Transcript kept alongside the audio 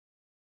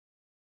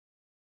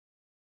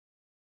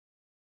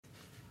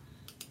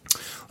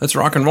Let's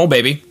rock and roll,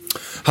 baby.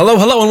 Hello,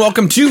 and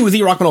welcome to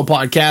the Rock Metal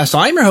Podcast.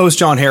 I'm your host,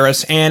 John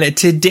Harris, and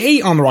today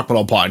on the Rock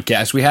Metal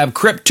Podcast, we have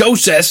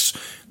CRYPTOSIS.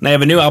 And they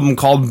have a new album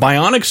called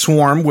Bionic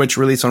Swarm, which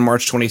released on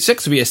March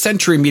 26th via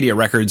Century Media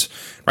Records.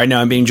 Right now,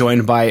 I'm being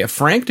joined by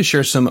Frank to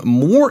share some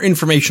more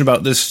information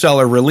about this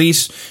stellar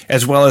release,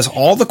 as well as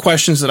all the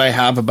questions that I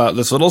have about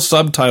this little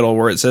subtitle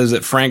where it says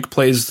that Frank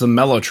plays the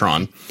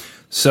Mellotron.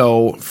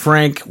 So,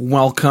 Frank,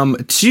 welcome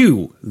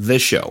to the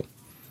show.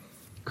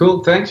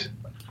 Cool, thanks.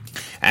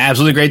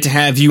 Absolutely great to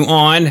have you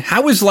on.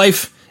 How is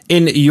life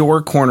in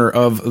your corner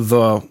of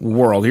the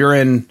world? You're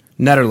in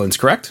Netherlands,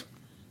 correct?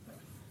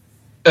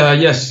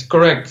 Yes,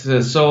 correct.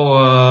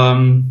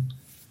 So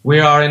we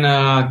are in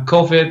a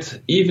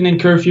COVID evening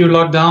curfew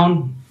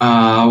lockdown.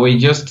 We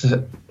just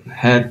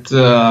had,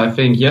 I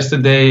think,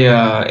 yesterday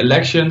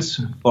elections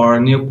for a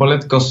new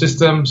political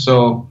system.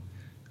 So,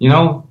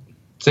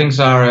 things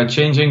are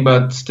changing,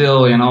 but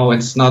still,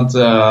 it's not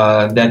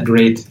that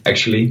great,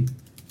 actually.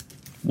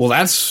 Well,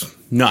 that's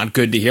not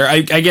good to hear. I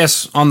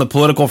guess on the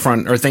political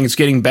front, are things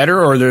getting better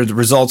or the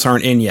results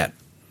aren't in yet?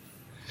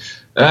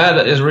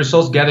 The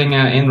results getting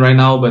in right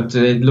now, but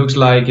it looks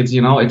like it's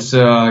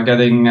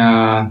getting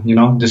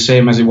the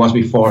same as it was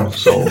before.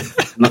 So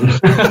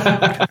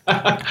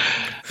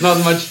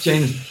not much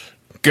change.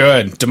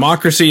 Good.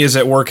 Democracy is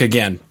at work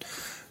again.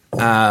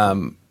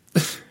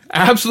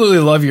 Absolutely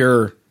love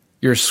your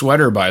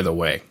sweater, by the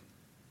way.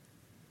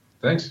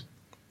 Thanks.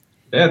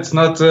 Yeah, it's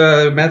not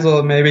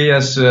metal maybe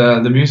as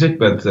the music,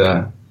 but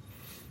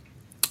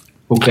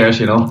who cares,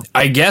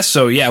 I guess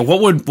so. Yeah.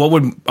 What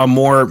would a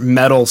more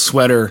metal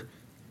sweater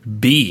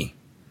be?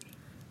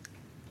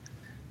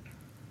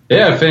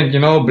 Yeah, I think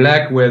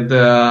black with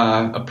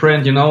a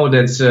print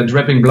that's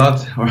dripping blood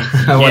or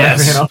whatever.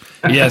 Yes.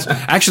 Yes.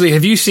 Actually,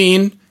 have you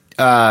seen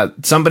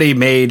somebody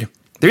made?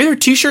 They're either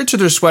t-shirts or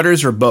they're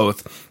sweaters or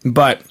both,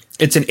 but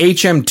it's an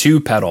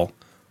HM2 pedal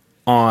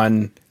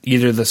on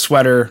either the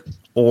sweater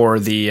or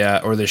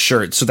the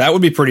shirt. So that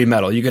would be pretty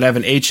metal. You could have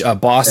a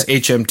Boss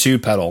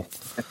HM2 pedal,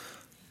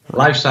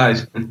 life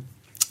size.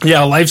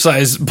 Yeah, life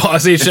size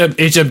Boss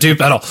HM2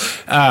 pedal.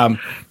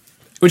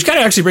 Which kind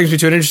of actually brings me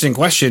to an interesting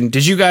question.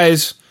 Did you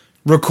guys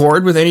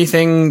record with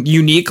anything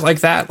unique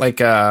like that, like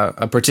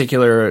a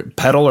particular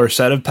pedal or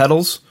set of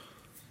pedals?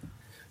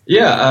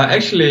 Yeah,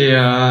 actually,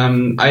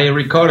 I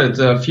recorded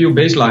a few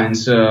bass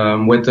lines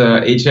with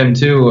the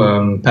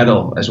HM2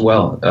 pedal as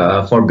well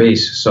for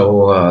bass.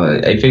 So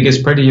I think it's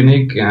pretty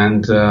unique,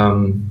 and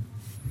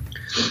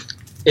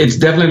it's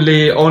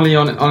definitely only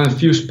on a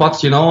few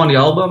spots, on the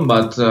album.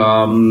 But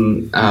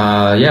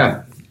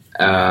yeah.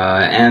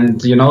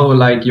 And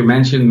like you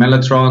mentioned,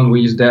 Mellotron,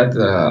 we use that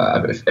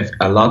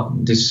a lot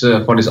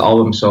for this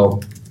album.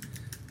 So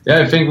yeah,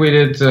 I think we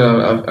did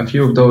a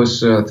few of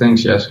those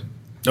things. Yes.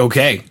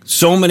 Okay,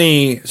 so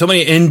many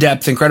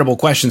in-depth, incredible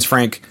questions,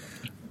 Frank.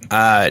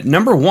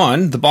 Number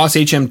one, the Boss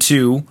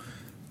HM2.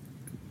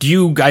 Do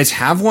you guys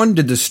have one?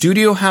 Did the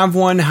studio have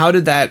one? How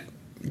did that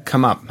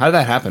come up? How did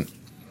that happen?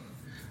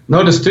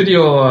 No, the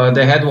studio,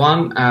 they had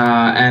one,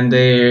 and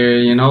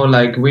they,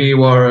 we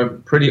were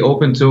pretty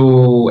open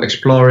to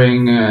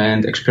exploring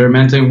and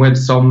experimenting with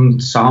some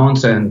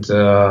sounds. And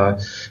so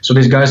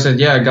these guys said,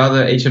 yeah, I got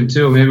a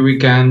HM2. Maybe we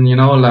can,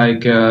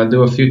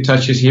 do a few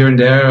touches here and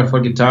there for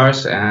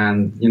guitars.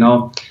 And,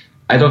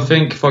 I don't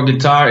think for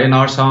guitar in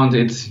our sound,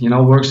 it,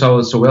 works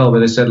out so well. But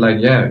they said,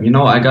 yeah,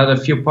 I got a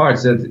few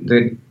parts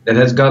that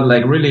has got,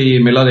 really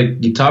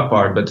melodic guitar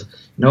part, but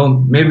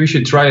maybe we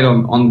should try it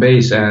on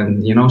bass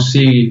and,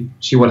 see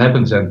what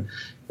happens. And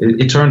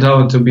it turned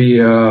out to be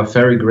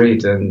very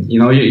great. And,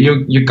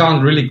 you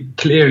can't really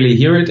clearly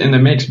hear it in the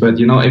mix, but,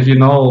 if you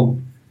know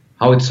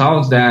how it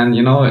sounds, then,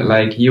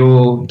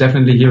 you'll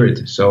definitely hear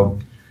it. So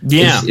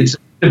yeah, it's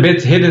a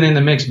bit hidden in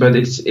the mix, but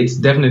it's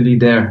definitely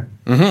there.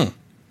 Mm-hmm.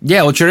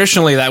 Yeah, well,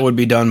 traditionally that would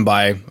be done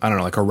by, I don't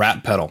know, like a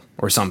rat pedal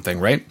or something,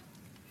 right?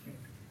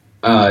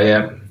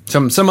 Yeah.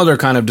 Some other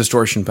kind of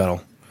distortion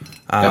pedal.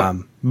 Yeah.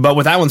 But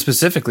with that one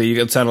specifically,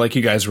 it sounded like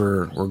you guys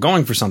were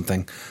going for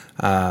something,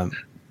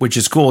 which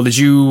is cool. Did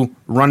you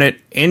run it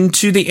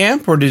into the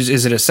amp, or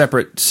is it a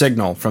separate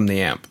signal from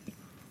the amp?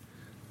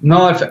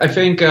 No, I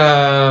think,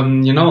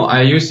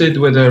 I used it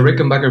with a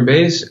Rickenbacker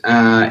bass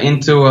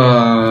into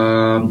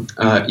a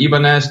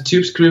Ibanez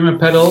Tube Screamer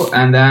pedal,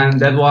 and then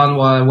that one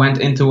went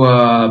into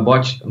a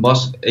Boss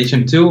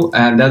HM2,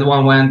 and that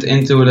one went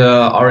into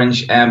the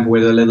orange amp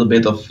with a little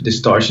bit of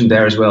distortion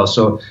there as well.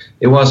 So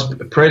it was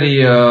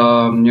pretty,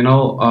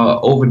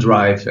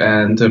 overdrive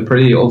and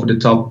pretty over the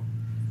top.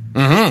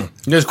 Mm-hmm.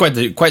 There's quite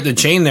the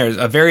chain there.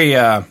 A very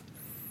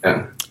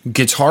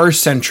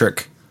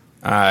guitar-centric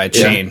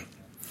chain.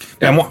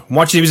 Yeah. I'm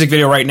watching the music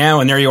video right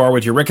now, and there you are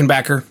with your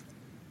Rickenbacker.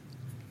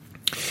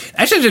 Actually,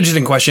 it's an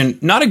interesting question.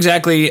 Not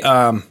exactly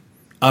a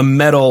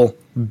metal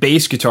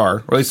bass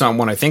guitar, or at least not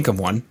one I think of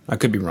one. I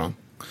could be wrong.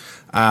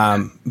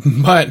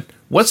 But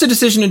what's the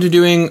decision into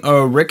doing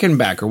a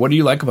Rickenbacker? What do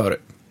you like about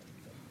it?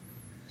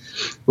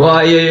 Well,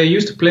 I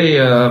used to play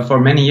for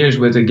many years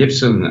with a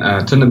Gibson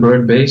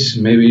Thunderbird bass.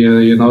 Maybe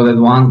you know that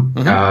one.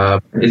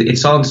 Mm-hmm. It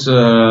sounds,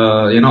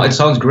 it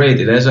sounds great.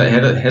 It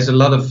has a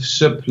lot of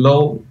sub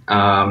low.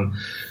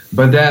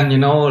 But then,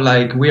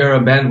 like we are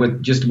a band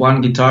with just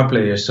one guitar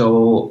player,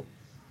 so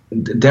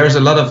there's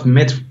a lot of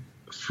mid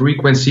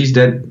frequencies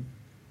that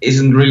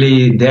isn't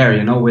really there,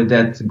 with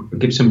that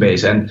Gibson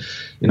bass. And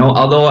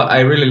although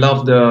I really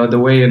love the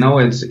way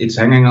it's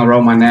hanging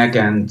around my neck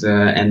and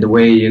the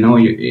way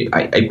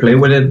I play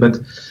with it, but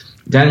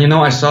then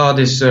I saw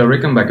this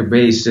Rickenbacker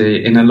bass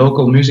in a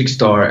local music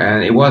store,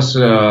 and it was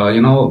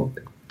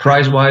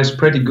price wise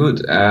pretty good.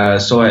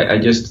 So I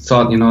just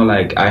thought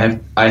like I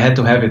had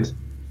to have it.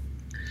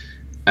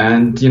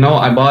 And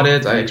I bought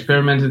it. I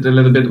experimented a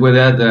little bit with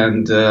it,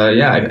 and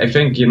I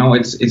think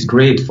it's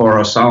great for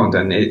our sound,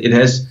 and it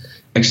has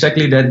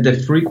exactly that the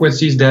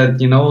frequencies that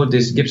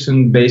this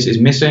Gibson bass is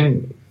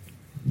missing.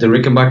 The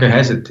Rickenbacker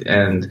has it,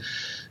 and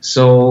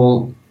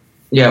so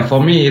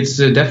for me it's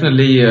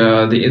definitely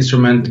the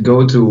instrument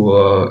go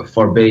to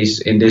for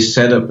bass in this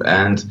setup.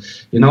 And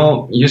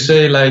you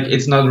say like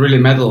it's not really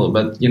metal,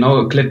 but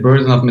Cliff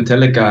Burton of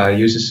Metallica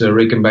uses a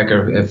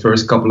Rickenbacker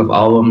first couple of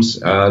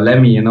albums.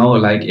 Lemmy,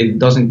 like it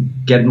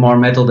doesn't get more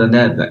metal than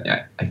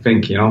that. I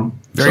think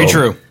Very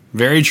true.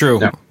 Very true.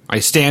 Yeah. I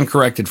stand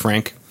corrected,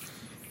 Frank.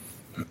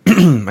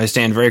 I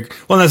stand very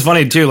well. And that's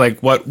funny too.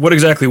 Like what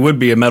exactly would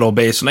be a metal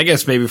bass? And I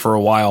guess maybe for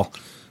a while,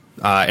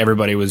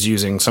 everybody was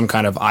using some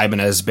kind of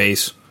Ibanez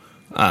bass,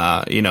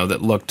 that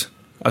looked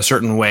a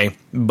certain way.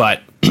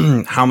 But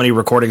how many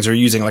recordings are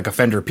using like a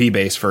Fender P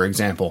bass, for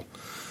example?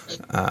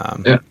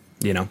 Cool.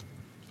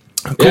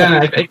 Yeah,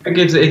 I think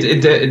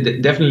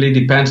it definitely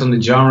depends on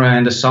the genre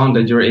and the sound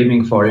that you're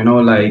aiming for.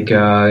 Like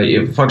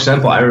for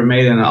example, Iron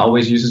Maiden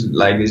always uses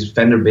like this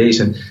Fender bass,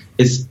 and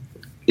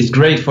it's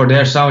great for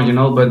their sound,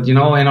 but in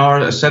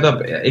our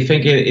setup, I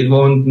think it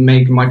won't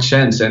make much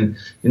sense. And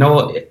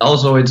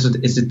also it's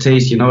a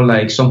taste,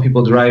 like some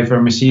people drive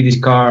a Mercedes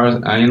car,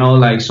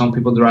 like some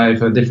people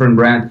drive a different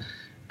brand,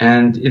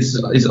 and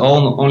it's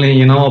all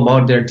only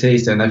about their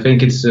taste. And I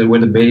think it's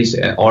with a bass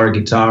or a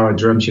guitar or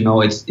drums,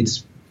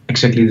 it's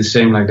exactly the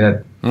same like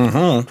that.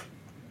 Mm-hmm.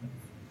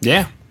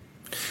 Yeah.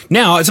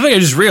 Now, something I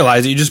just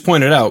realized that you just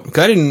pointed out,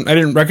 because I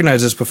didn't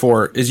recognize this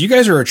before, is you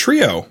guys are a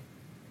trio.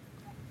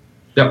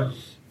 Yep.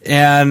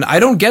 And I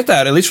don't get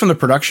that, at least from the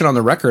production on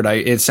the record.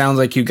 It sounds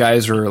like you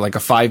guys are like a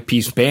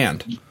 5-piece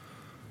band.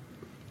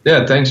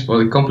 Yeah, thanks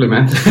for the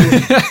compliment.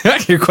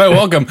 You're quite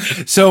welcome.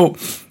 So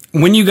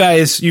when you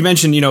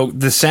mentioned,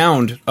 the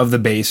sound of the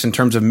bass in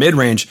terms of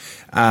mid-range,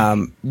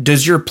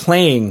 does your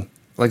playing,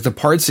 like the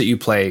parts that you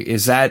play,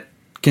 is that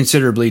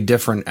considerably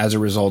different as a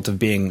result of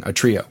being a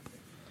trio?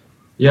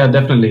 Yeah,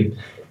 definitely.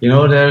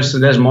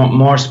 There's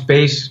more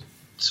space,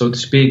 so to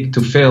speak,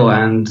 to fill.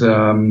 And,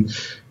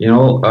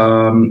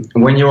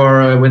 when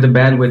you're with a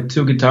band with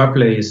two guitar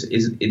players,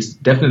 it's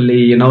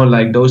definitely,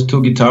 like those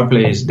two guitar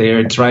players,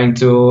 they're trying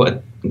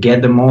to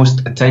get the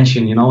most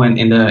attention,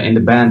 in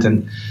the band.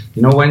 And,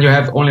 when you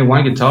have only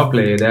one guitar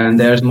player, then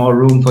there's more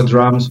room for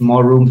drums,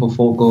 more room for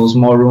vocals,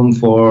 more room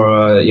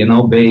for,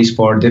 bass,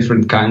 for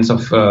different kinds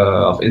of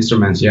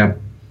instruments. Yeah.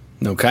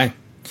 Okay.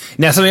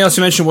 Now, something else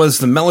you mentioned was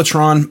the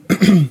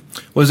Mellotron.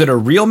 Was it a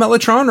real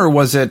Mellotron or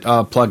was it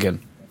a plug-in?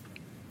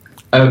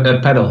 A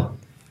pedal.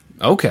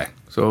 Okay,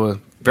 so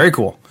very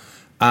cool.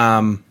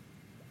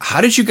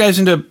 How did you guys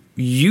end up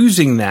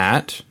using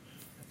that?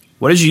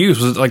 What did you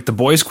use? Was it like the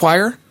boys'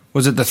 choir?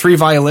 Was it the 3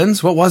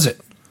 violins? What was it?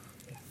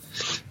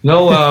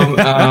 No,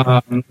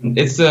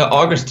 it's the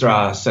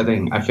orchestra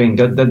setting, I think,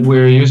 that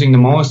we're using the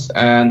most.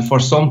 And for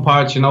some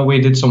parts, we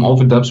did some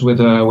overdubs with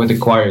the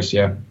choirs,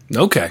 yeah.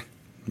 Okay,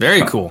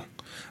 very cool.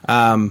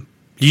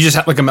 You just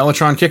have like a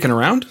Mellotron kicking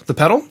around, the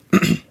pedal?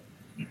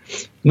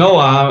 No,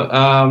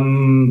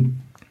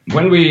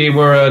 when we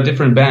were a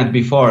different band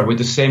before with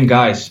the same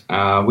guys,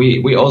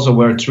 we also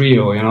were a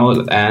trio,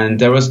 and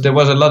there was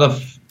a lot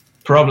of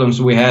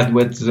problems we had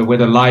with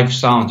a live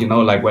sound,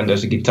 like when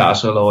there's a guitar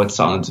solo, it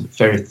sounded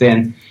very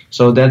thin.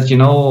 So that,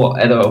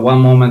 at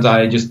one moment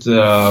I just,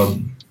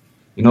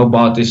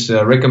 bought this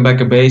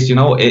Rickenbacker bass.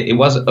 It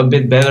was a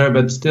bit better,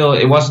 but still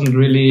it wasn't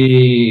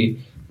really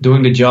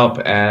doing the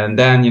job. And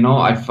then,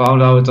 I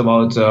found out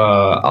about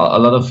a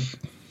lot of,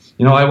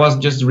 I was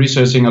just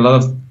researching a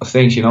lot of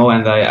things, and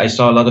I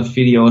saw a lot of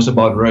videos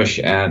about Rush,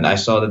 and I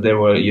saw that they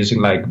were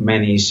using like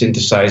many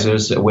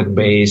synthesizers with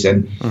bass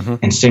and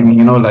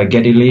singing, like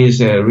Geddy Lee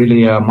is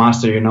really a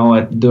master,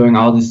 at doing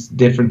all these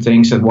different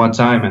things at one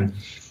time. And,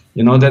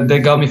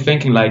 that got me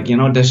thinking like,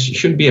 there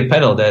should be a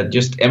pedal that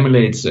just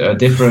emulates a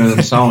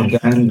different sound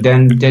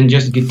than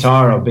just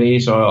guitar or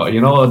bass or,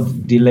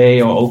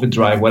 delay or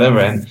overdrive, whatever.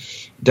 And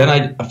then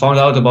I found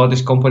out about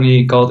this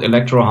company called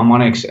Electro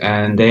Harmonics,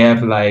 and they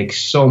have like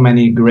so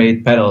many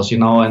great pedals,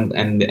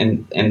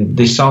 and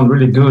they sound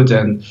really good,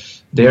 and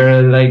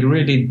they're like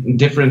really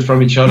different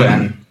from each other.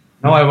 And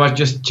I was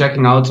just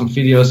checking out some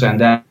videos, and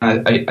then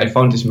I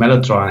found this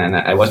Mellotron, and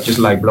I was just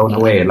like blown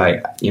away.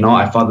 Like,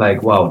 I thought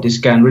like, wow, this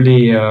can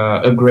really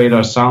upgrade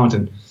our sound.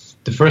 And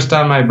the first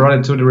time I brought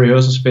it to the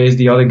rehearsal space,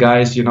 the other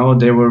guys, you know,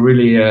 they were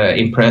really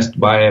impressed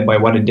by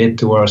what it did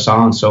to our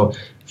sound. So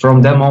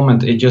from that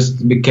moment, it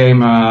just became,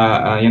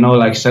 you know,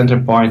 like center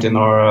point in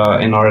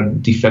our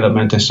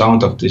development and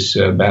sound of this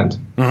band.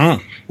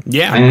 Mm-hmm.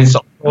 Yeah, and it's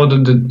also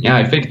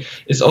I think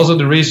it's also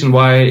the reason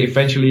why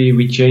eventually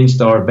we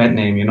changed our band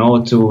name, you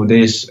know, to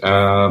this to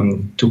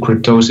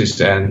CRYPTOSIS.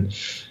 And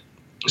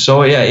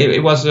so yeah,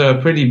 it was a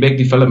pretty big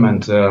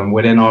development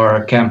within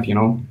our camp, you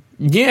know.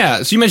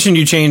 Yeah, so you mentioned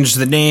you changed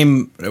the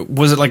name.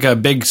 Was it like a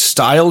big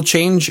style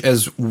change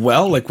as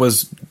well? Like,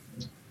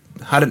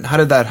 how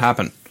did that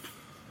happen?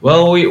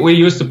 Well, we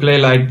used to play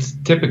like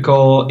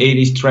typical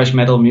 80s thrash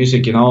metal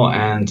music, you know,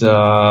 and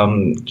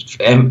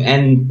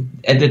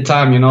at the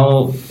time, you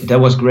know, that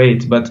was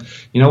great. But,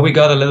 you know, we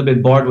got a little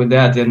bit bored with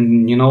that,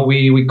 and, you know,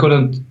 we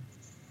couldn't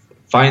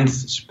find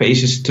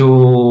spaces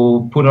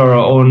to put our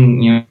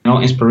own, you know,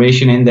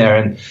 inspiration in there.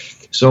 And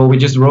so we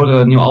just wrote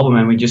a new album,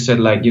 and we just said,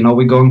 like, you know,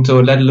 we're going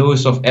to let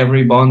loose of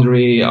every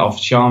boundary of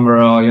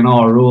genre, or, you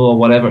know, or rule or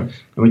whatever. And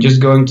we're just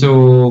going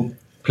to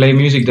play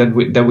music that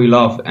we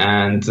love.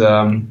 And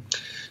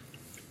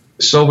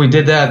so we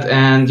did that.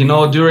 And, you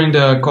know, during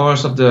the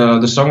course of the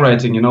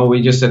songwriting, you know,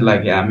 we just said,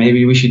 like, yeah,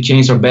 maybe we should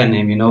change our band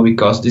name, you know,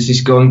 because this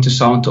is going to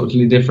sound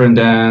totally different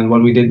than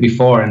what we did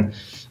before. And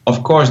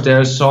of course,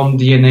 there's some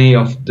DNA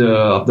of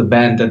the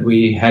band that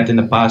we had in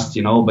the past,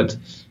 you know, but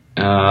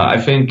I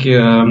think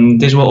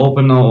this will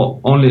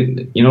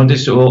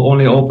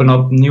only open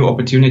up new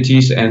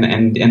opportunities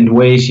and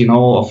ways, you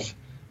know, of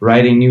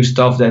writing new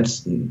stuff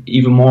that's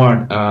even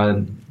more,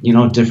 you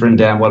know, different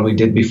than what we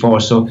did before.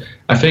 So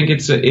I think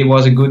it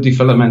was a good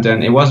development,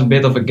 and it was a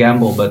bit of a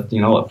gamble, but, you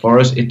know, for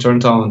us it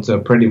turned out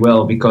pretty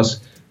well, because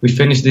we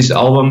finished this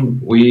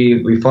album.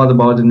 We thought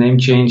about the name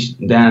change.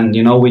 Then,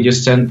 you know, we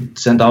just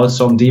sent out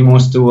some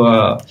demos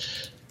to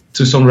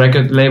some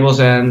record labels,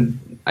 and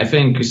I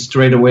think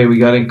straight away we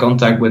got in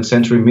contact with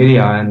Century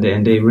Media, and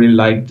they really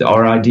liked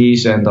our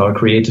ideas and our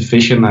creative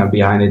vision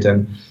behind it.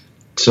 And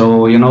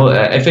so, you know,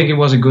 I think it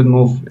was a good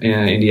move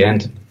in the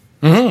end.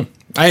 Mm-hmm.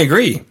 I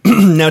agree.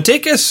 Now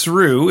take us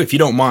through, if you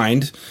don't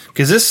mind,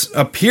 because this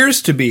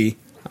appears to be.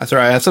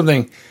 Sorry, I have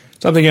something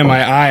in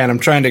my eye, and I'm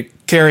trying to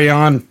carry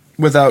on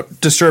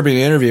without disturbing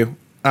the interview.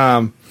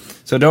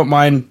 So don't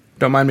mind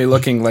me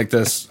looking like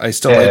this. I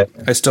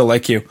still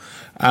like you.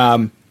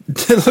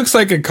 It looks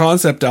like a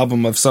concept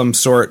album of some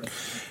sort.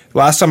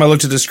 Last time I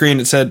looked at the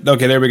screen, it said,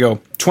 okay, there we go,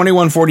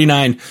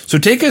 2149. So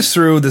take us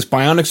through this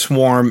Bionic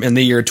Swarm in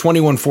the year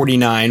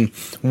 2149.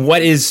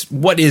 What is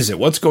it?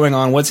 What's going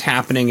on? What's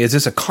happening? Is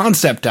this a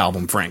concept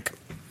album, Frank?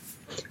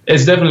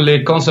 It's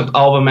definitely a concept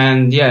album,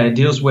 and yeah, it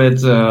deals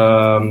with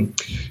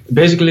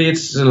basically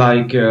it's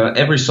like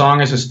every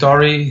song is a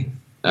story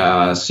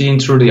seen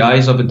through the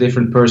eyes of a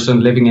different person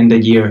living in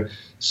that year.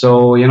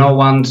 So, you know,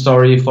 one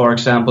story, for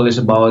example, is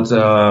about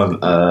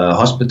a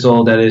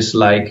hospital that is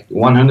like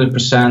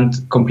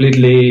 100%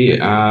 completely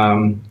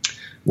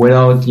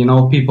without, you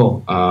know,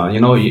 people.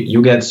 You know,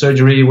 you get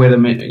surgery with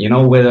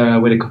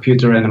a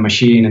computer and a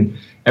machine, and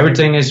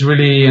everything is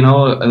really, you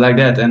know, like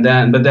that.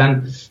 But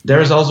then there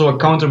is also a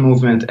counter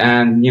movement,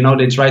 and, you know,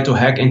 they try to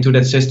hack into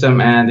that system,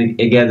 and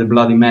they get a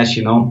bloody mess,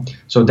 you know.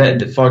 So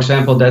that, for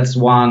example, that's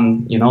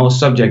one, you know,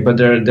 subject, but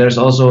there's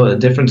also a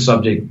different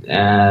subject,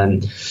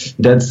 and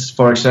that's,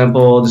 for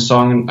example, the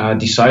song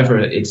Decipher.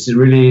 It's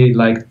really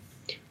like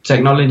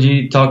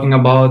technology talking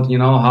about, you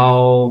know,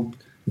 how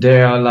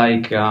they are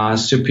like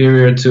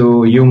superior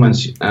to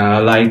humans,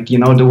 like, you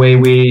know, the way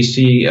we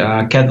see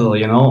cattle,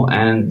 you know,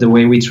 and the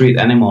way we treat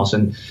animals.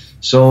 And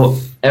so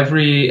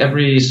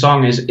every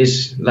song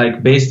is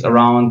like based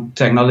around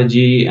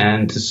technology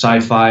and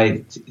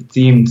sci-fi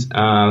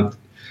themed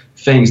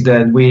things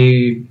that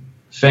we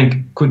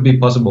think could be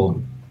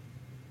possible.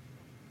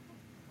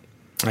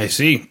 I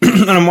see.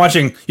 And I'm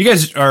watching, you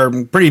guys are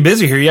pretty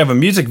busy here. You have a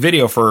music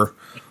video for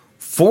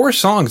 4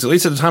 songs, at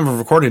least at the time of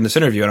recording this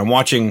interview, and I'm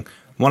watching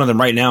one of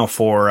them right now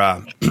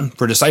for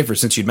Decipher,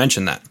 since you'd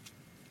mentioned that.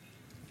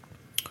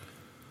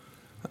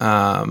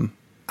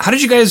 How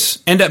did you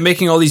guys end up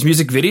making all these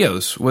music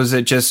videos? Was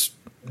it just,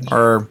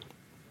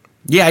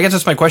 yeah, I guess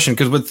that's my question,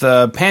 because with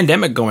the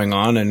pandemic going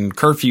on and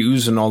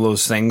curfews and all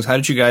those things, how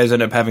did you guys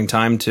end up having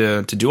time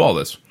to do all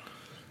this?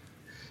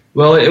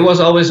 Well, it was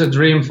always a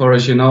dream for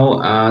us, you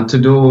know, to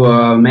do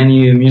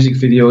many music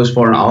videos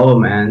for an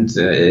album, and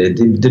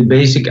the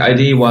basic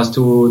idea was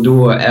to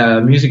do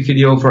a music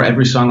video for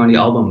every song on the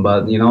album.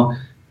 But, you know,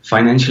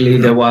 financially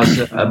there was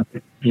a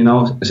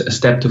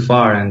step too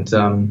far,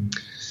 and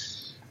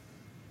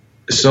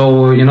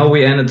so, you know,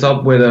 we ended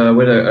up with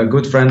a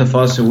good friend of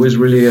us who is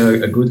really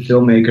a good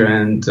filmmaker,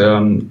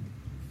 and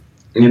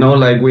you know,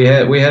 like we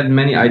had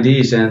many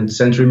ideas, and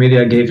Century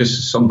Media gave us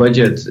some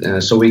budget,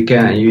 so we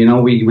can, you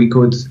know, we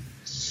could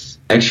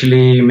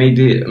actually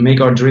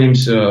make our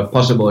dreams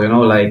possible. You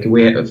know, like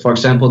for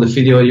example, the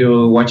video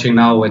you're watching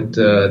now with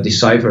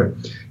Decipher,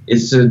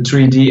 it's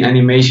 3D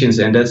animations,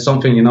 and that's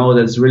something, you know,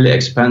 that's really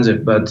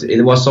expensive, but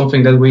it was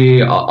something that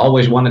we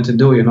always wanted to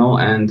do, you know,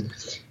 and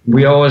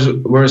we always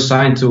were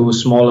assigned to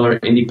smaller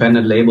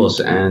independent labels,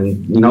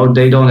 and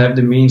they don't have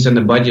the means and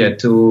the budget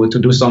to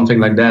do something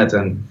like that.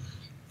 And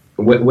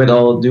with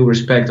all due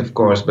respect, of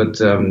course, but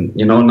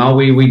now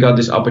we got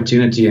this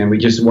opportunity, and we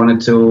just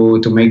wanted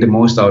to make the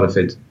most out of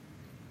it.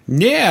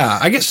 Yeah,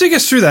 I guess take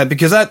us through that,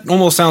 because that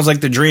almost sounds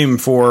like the dream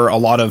for a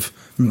lot of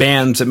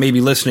bands that may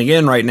be listening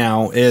in right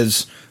now,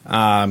 is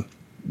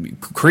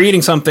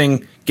creating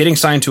something, getting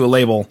signed to a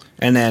label,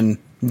 and then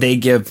they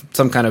give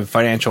some kind of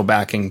financial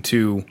backing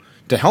to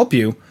help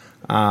you.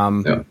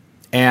 Yeah.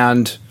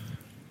 And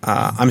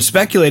I'm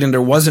speculating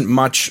there wasn't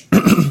much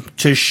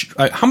to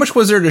how much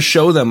was there to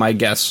show them, I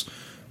guess,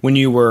 when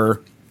you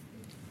were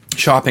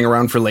shopping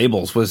around for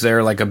labels? Was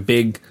there like a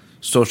big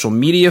social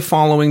media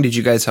following? Did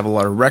you guys have a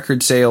lot of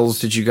record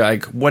sales?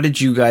 What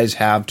did you guys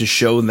have to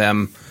show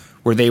them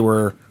where they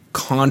were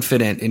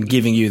confident in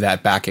giving you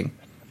that backing?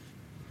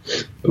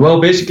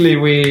 Well, basically,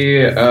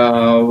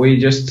 we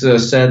just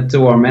said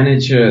to our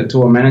manager,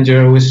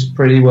 who is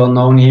pretty well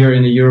known here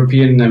in the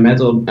European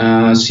metal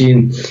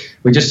scene.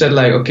 We just said,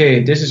 like,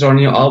 okay, this is our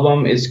new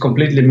album. It's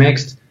completely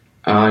mixed.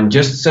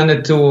 Just send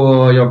it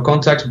to your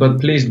contacts,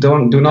 but please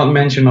do not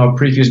mention our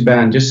previous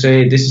band. Just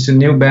say this is a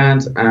new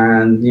band,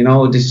 and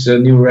this is a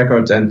new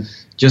record, and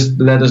just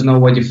let us know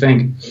what you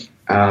think.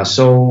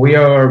 So we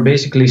are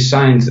basically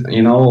signed,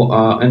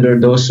 under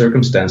those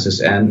circumstances,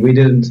 and we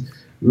didn't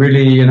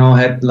really,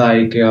 had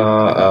like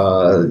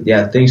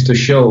things to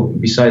show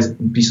besides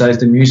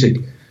the music,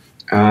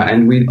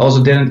 and we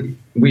also didn't.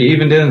 We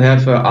even didn't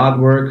have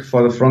artwork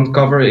for the front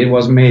cover. It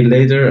was made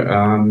later.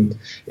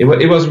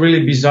 It was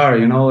really bizarre,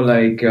 it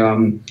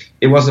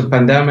was a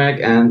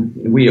pandemic, and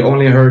we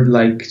only heard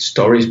like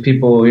stories,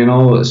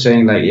 people,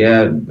 saying like,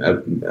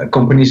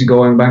 companies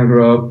going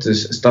bankrupt,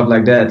 stuff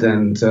like that.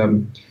 And,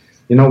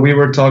 we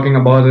were talking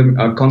about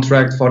a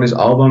contract for this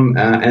album,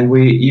 and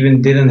we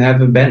even didn't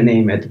have a band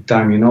name at the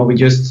time, We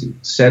just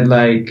said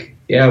like,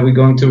 we're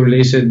going to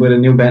release it with a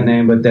new band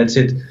name, but that's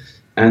it.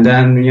 And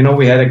then,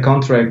 we had a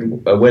contract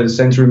with a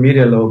Century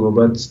Media logo,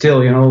 but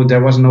still,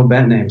 there was no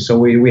band name. So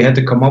we had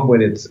to come up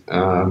with it.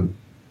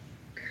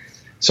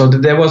 So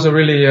there was a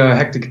really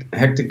hectic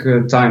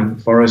time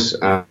for us,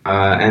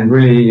 and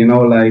really,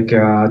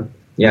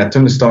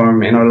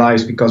 thunderstorm in our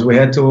lives, because we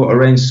had to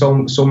arrange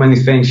so many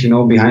things,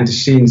 behind the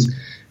scenes.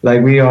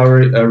 Like, we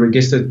are a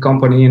registered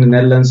company in the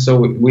Netherlands, so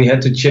we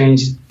had to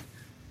change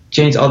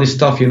all this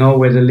stuff,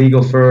 with a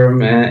legal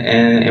firm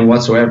and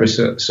whatsoever.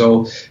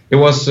 So it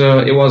was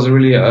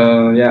really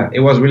it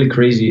was really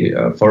crazy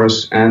for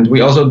us, and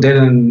we also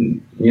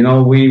didn't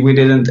we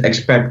didn't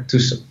expect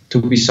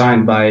to be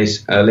signed by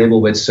a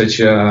label with such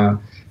a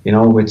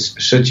with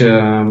such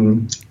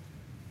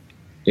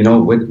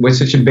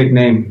a big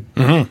name.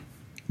 Mm-hmm.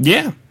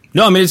 Yeah.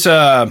 No, I mean, it's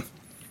what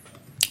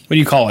do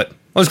you call it?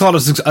 Let's call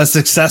it a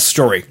success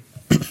story.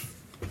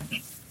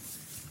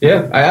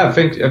 Yeah, I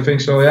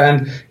think so. Yeah,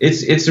 and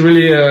it's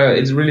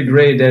really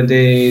great that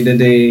they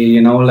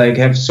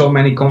have so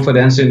many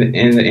confidence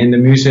in the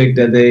music,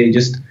 that they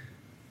just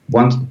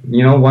want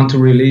to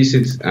release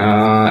it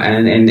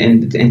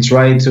and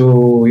try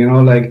to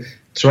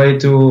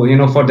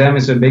for them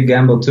it's a big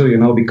gamble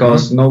too,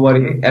 because mm-hmm.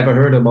 nobody ever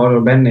heard about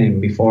our band name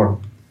before.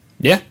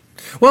 Yeah,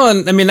 well,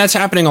 and I mean that's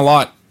happening a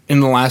lot in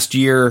the last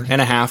year and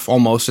a half,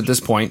 almost at this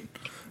point.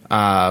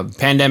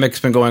 Pandemic's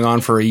been going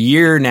on for a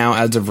year now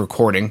as of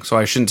recording, so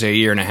I shouldn't say a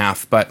year and a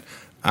half, but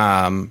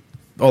a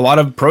lot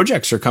of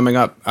projects are coming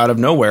up out of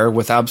nowhere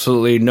with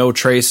absolutely no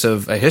trace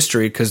of a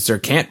history, because there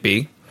can't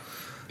be.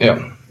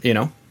 Yeah.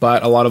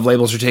 But a lot of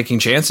labels are taking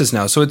chances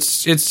now, so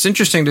it's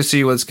interesting to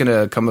see what's going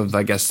to come of,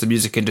 I guess, the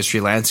music industry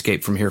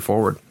landscape from here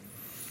forward.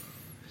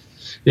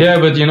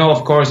 Yeah, but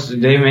of course,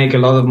 they make a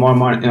lot more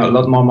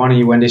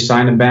money when they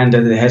sign a band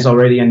that has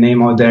already a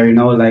name out there.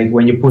 Like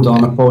when you put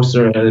on a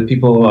poster,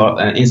 people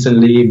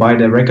instantly buy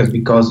their records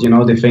because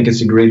they think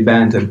it's a great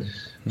band. And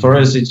for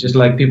us, it's just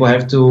like people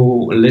have to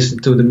listen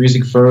to the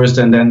music first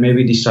and then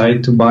maybe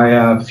decide to buy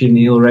a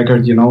vinyl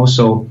record.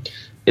 So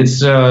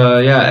it's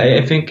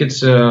I think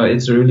it's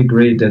really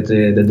great that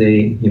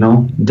they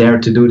dare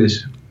to do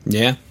this.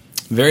 Yeah,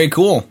 very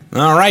cool.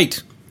 All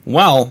right,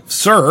 well,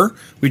 sir,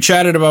 we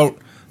chatted about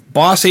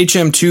Boss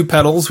HM2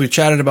 pedals, we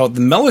chatted about the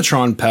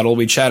Mellotron pedal,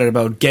 we chatted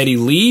about Geddy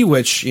Lee,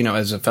 which,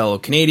 as a fellow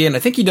Canadian, I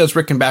think he does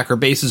Rickenbacker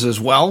basses as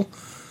well.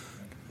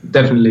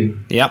 Definitely.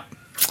 Yep.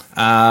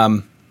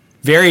 Also,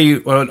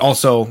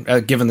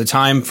 given the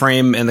time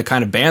frame and the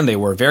kind of band they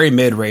were, very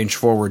mid-range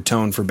forward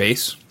tone for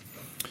bass.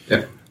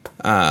 Yeah.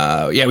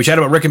 We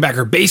chatted about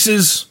Rickenbacker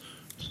basses.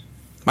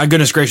 My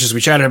goodness gracious,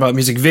 we chatted about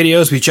music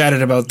videos, we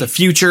chatted about the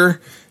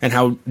future and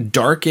how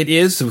dark it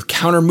is with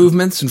counter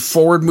movements and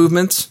forward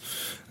movements.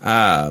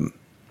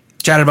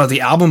 Chatted about the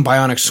album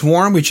Bionic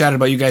Swarm. We chatted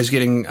about you guys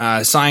getting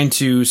signed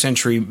to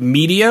Century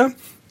Media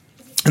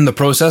and the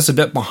process a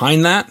bit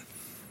behind that.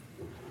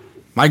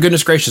 My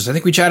goodness gracious, I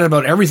think we chatted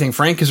about everything.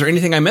 Frank, is there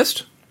anything I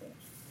missed?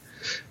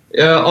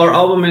 Our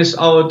album is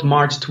out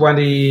March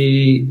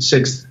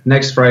 26th,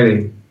 next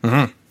Friday.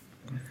 Mm-hmm.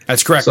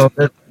 That's correct. So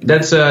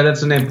that's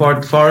an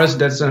important for us.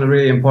 That's a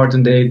really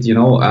important date.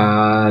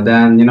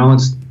 Then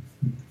it's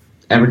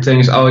everything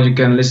is out. You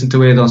can listen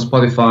to it on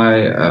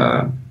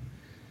Spotify,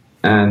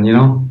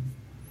 and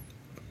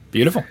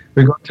Beautiful.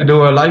 we're going to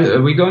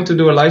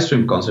do a live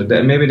stream concert.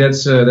 Maybe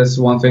that's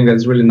one thing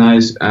that's really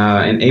nice.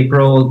 In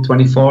April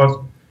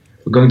 24th,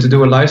 we're going to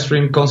do a live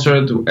stream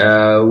concert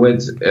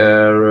with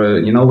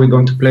we're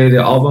going to play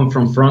the album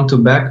from front to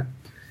back,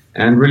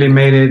 and really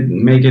make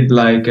it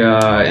like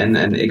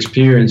an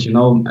experience,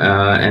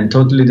 and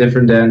totally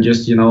different than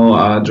just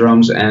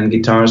drums and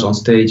guitars on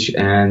stage,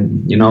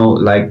 and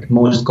like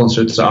most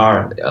concerts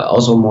are,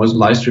 also most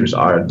live streams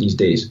are these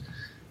days.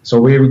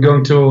 So we're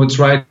going to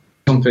try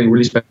something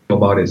really special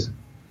about it.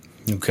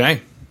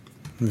 Okay.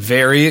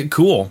 Very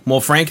cool.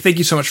 Well, Frank, thank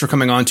you so much for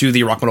coming on to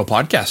the Rock Metal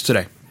Podcast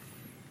today.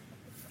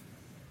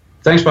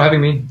 Thanks for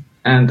having me,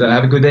 and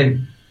have a good day.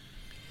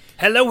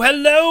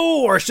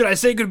 Hello, or should I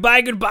say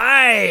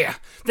goodbye?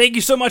 Thank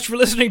you so much for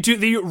listening to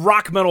the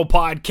Rock Metal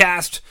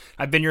Podcast.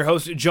 I've been your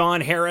host,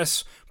 John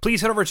Harris. Please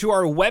head over to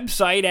our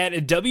website at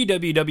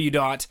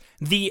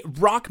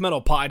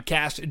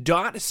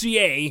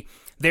www.therockmetalpodcast.ca.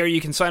 There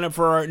you can sign up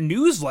for our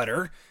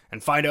newsletter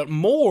and find out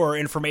more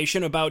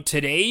information about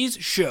today's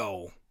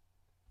show.